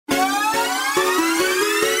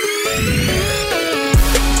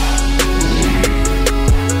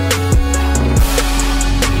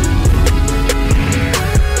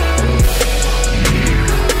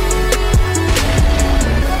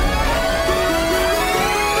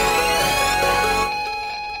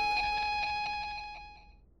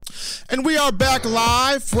And we are back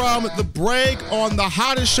live from the break on the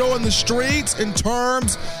hottest show in the streets in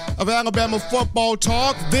terms of Alabama football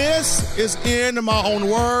talk. This is In My Own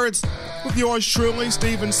Words with yours truly,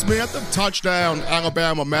 Stephen Smith of Touchdown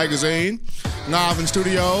Alabama Magazine, live in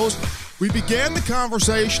studios. We began the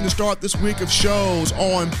conversation to start this week of shows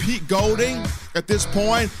on Pete Golding. At this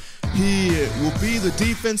point, he will be the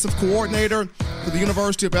defensive coordinator for the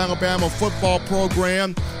University of Alabama football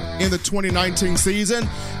program in the 2019 season.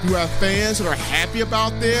 You have fans that are happy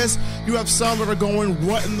about this. You have some that are going,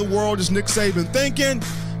 what in the world is Nick Saban thinking?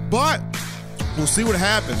 But we'll see what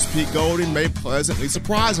happens. Pete Golding may pleasantly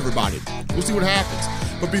surprise everybody. We'll see what happens.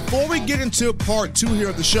 But before we get into part two here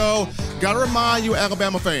of the show, got to remind you,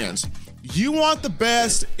 Alabama fans, you want the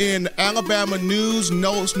best in Alabama news,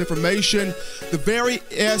 notes, and information, the very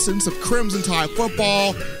essence of Crimson Tide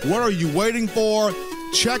football. What are you waiting for?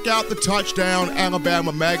 Check out the Touchdown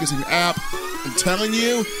Alabama Magazine app. I'm telling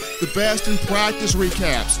you, the best in practice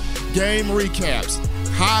recaps, game recaps,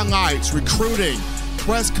 highlights, recruiting,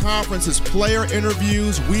 press conferences, player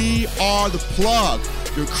interviews. We are the plug.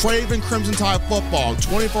 You're craving Crimson Tide football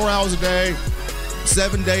 24 hours a day,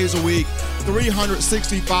 7 days a week,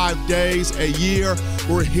 365 days a year.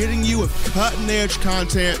 We're hitting you with cutting-edge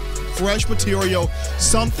content, fresh material,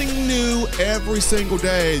 something new every single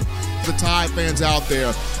day for the Tide fans out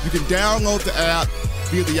there. You can download the app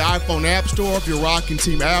via the iPhone App Store if you're rocking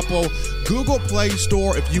Team Apple, Google Play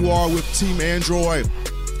Store if you are with Team Android.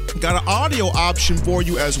 Got an audio option for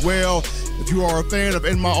you as well. If you are a fan of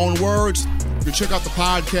In My Own Words, you can check out the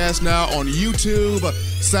podcast now on YouTube,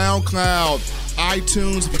 SoundCloud,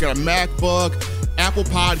 iTunes, if you got a MacBook, Apple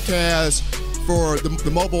Podcasts for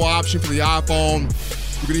the mobile option for the iPhone.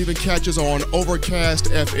 You can even catch us on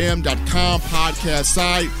overcastfm.com podcast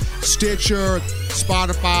site, Stitcher,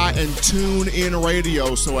 Spotify, and TuneIn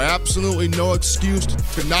Radio. So absolutely no excuse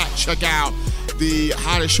to not check out the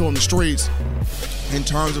hottest show on the streets in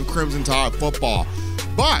terms of Crimson Tide football.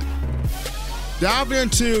 But dive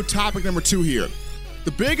into topic number two here.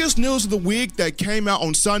 The biggest news of the week that came out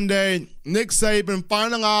on Sunday, Nick Saban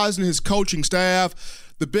finalizing his coaching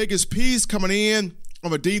staff. The biggest piece coming in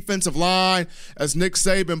on a defensive line as Nick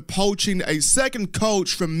Saban poaching a second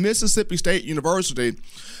coach from Mississippi State University.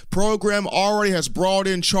 Program already has brought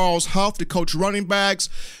in Charles Huff to coach running backs.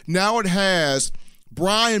 Now it has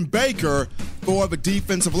Brian Baker for the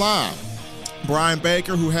defensive line. Brian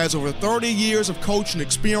Baker, who has over 30 years of coaching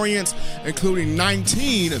experience, including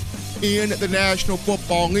 19 in the National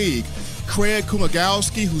Football League. Craig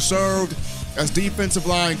Kulagowski, who served as defensive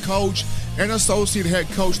line coach and associate head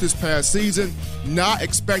coach this past season, not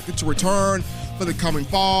expected to return for the coming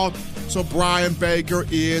fall. So Brian Baker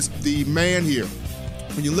is the man here.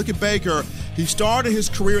 When you look at Baker, he started his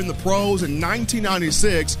career in the pros in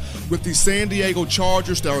 1996 with the San Diego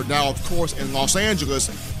Chargers that are now, of course, in Los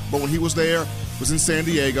Angeles. But when he was there, was in San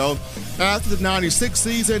Diego. After the 96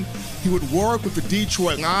 season, he would work with the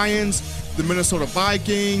Detroit Lions, the Minnesota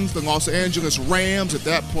Vikings, the Los Angeles Rams at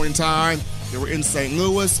that point in time. They were in St.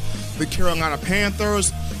 Louis, the Carolina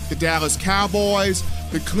Panthers, the Dallas Cowboys,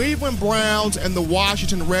 the Cleveland Browns, and the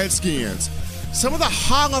Washington Redskins. Some of the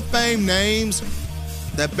Hall of Fame names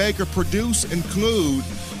that Baker produced include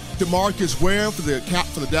DeMarcus Ware for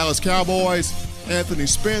the Dallas Cowboys, Anthony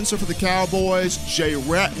Spencer for the Cowboys, Jay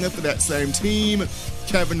Ratliff for that same team,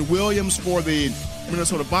 Kevin Williams for the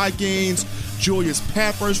Minnesota Vikings, Julius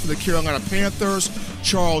Peppers for the Carolina Panthers,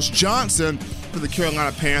 Charles Johnson for the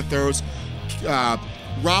Carolina Panthers,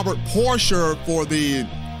 Robert Porcher for the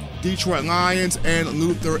Detroit Lions, and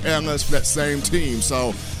Luther Ellis for that same team.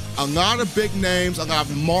 So a lot of big names, a lot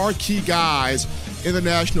of marquee guys in the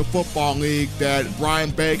National Football League that Brian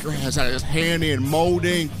Baker has had his hand in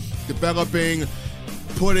molding, developing,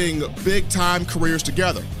 putting big-time careers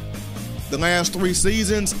together. The last 3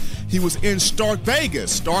 seasons, he was in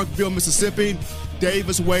Starkville, Mississippi,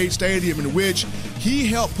 Davis Wade Stadium, in which he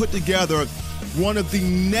helped put together one of the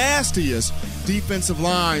nastiest defensive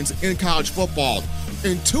lines in college football.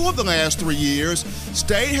 In 2 of the last 3 years,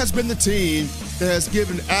 State has been the team that has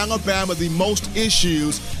given Alabama the most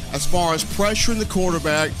issues as far as pressuring the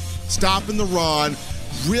quarterback, stopping the run,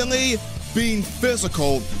 really being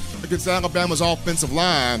physical against Alabama's offensive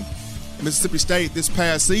line. Mississippi State this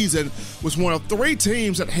past season was one of 3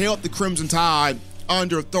 teams that held the Crimson Tide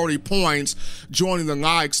under 30 points, joining the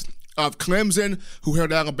likes of Clemson, who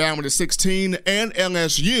held Alabama to 16, and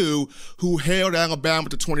LSU, who held Alabama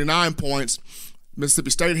to 29 points.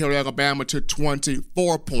 Mississippi State held Alabama to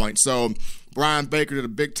 24 points. So Brian Baker did a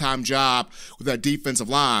big-time job with that defensive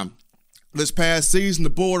line. This past season, the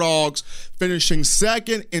Bulldogs finishing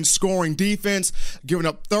second in scoring defense, giving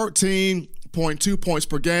up 13 0.2 points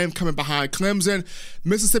per game, coming behind Clemson.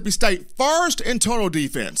 Mississippi State first in total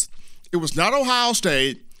defense. It was not Ohio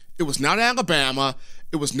State. It was not Alabama.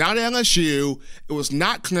 It was not LSU. It was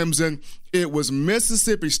not Clemson. It was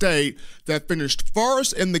Mississippi State that finished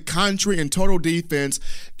first in the country in total defense,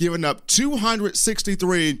 giving up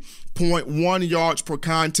 263.1 yards per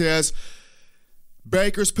contest.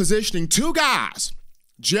 Baker's positioning two guys,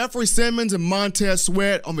 Jeffrey Simmons and Montez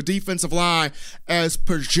Sweat, on the defensive line as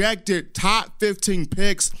projected top 15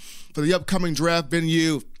 picks for the upcoming draft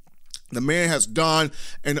venue. The man has done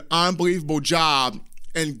an unbelievable job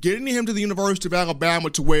in getting him to the University of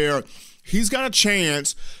Alabama to where he's got a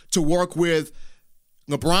chance to work with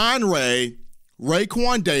LeBron Ray,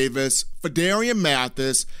 Raekwon Davis, Phidarian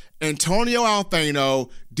Mathis, Antonio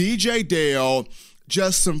Alfano, DJ Dale,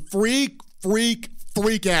 just some freak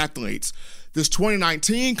athletes. This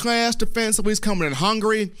 2019 class defensively is coming in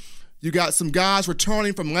hungry. You got some guys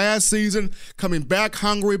returning from last season coming back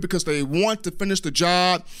hungry because they want to finish the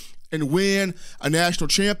job and win a national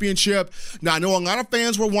championship. Now, I know a lot of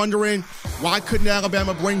fans were wondering, why couldn't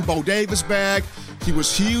Alabama bring Bo Davis back? He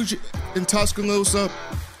was huge in Tuscaloosa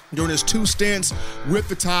during his 2 stints with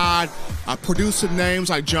the Tide, producing names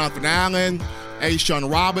like Jonathan Allen, A'Shawn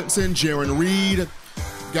Robinson, Jaron Reed,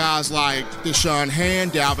 guys like Deshaun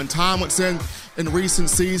Hand, Dalvin Tomlinson. In recent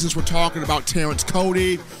seasons, we're talking about Terrence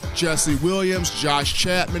Cody, Jesse Williams, Josh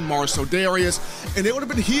Chapman, Marcel Darius, and it would have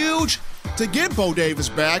been huge to get Bo Davis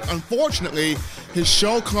back. Unfortunately, his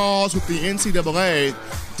show clause with the NCAA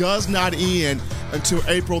does not end until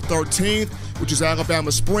April 13th, which is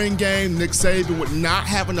Alabama's spring game. Nick Saban would not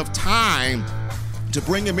have enough time to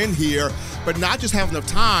bring him in here, but not just have enough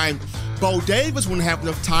time, Bo Davis wouldn't have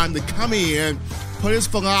enough time to come in, put his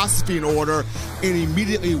philosophy in order, and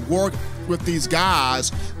immediately work with these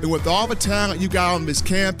guys. And with all the talent you got on this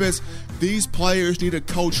campus, these players need a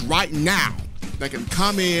coach right now that can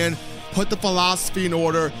come in, put the philosophy in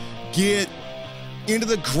order, get into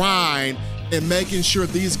the grind, and making sure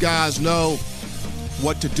these guys know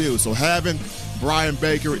what to do. So having Brian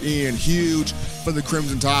Baker in, huge for the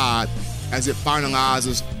Crimson Tide as it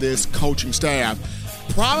finalizes this coaching staff.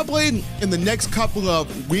 Probably in the next couple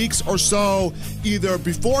of weeks or so, either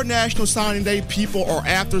before National Signing Day, people, or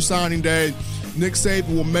after signing day, Nick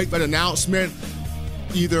Saban will make that announcement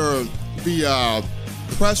either via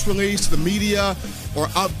press release to the media or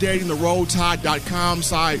updating the RollTide.com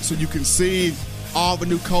site so you can see all the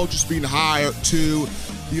new coaches being hired to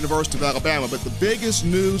the University of Alabama. But the biggest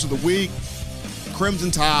news of the week,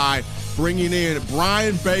 Crimson Tide bringing in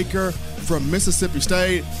Brian Baker from Mississippi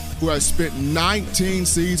State, who has spent 19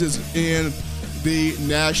 seasons in the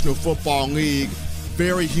National Football League.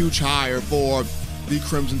 Very huge hire for the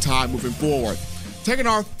Crimson Tide moving forward. Taking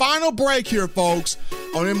our final break here, folks,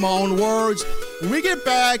 on In My Own Words. When we get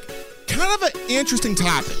back, kind of an interesting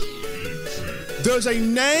topic. There's a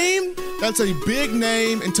name that's a big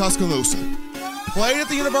name in Tuscaloosa. Played at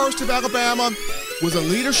the University of Alabama, was a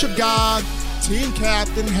leadership guy, team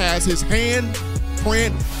captain, has his hand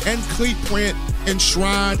print and cleat print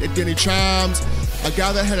enshrined at Denny Chimes, a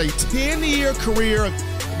guy that had a 10-year career in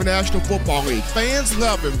the National Football League. Fans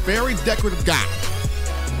love him, very decorative guy.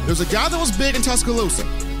 There's a guy that was big in Tuscaloosa,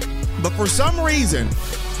 but for some reason,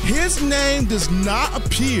 his name does not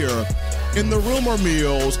appear in the rumor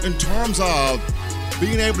mills in terms of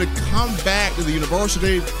being able to come back to the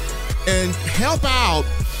university and help out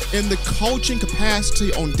in the coaching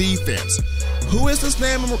capacity on defense. Who is this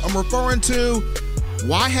name I'm referring to?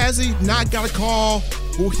 Why has he not got a call?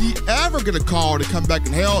 Will he ever get a call to come back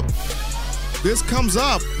and help? This comes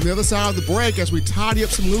up on the other side of the break as we tidy up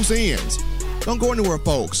some loose ends. Don't go anywhere,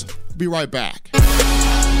 folks. Be right back.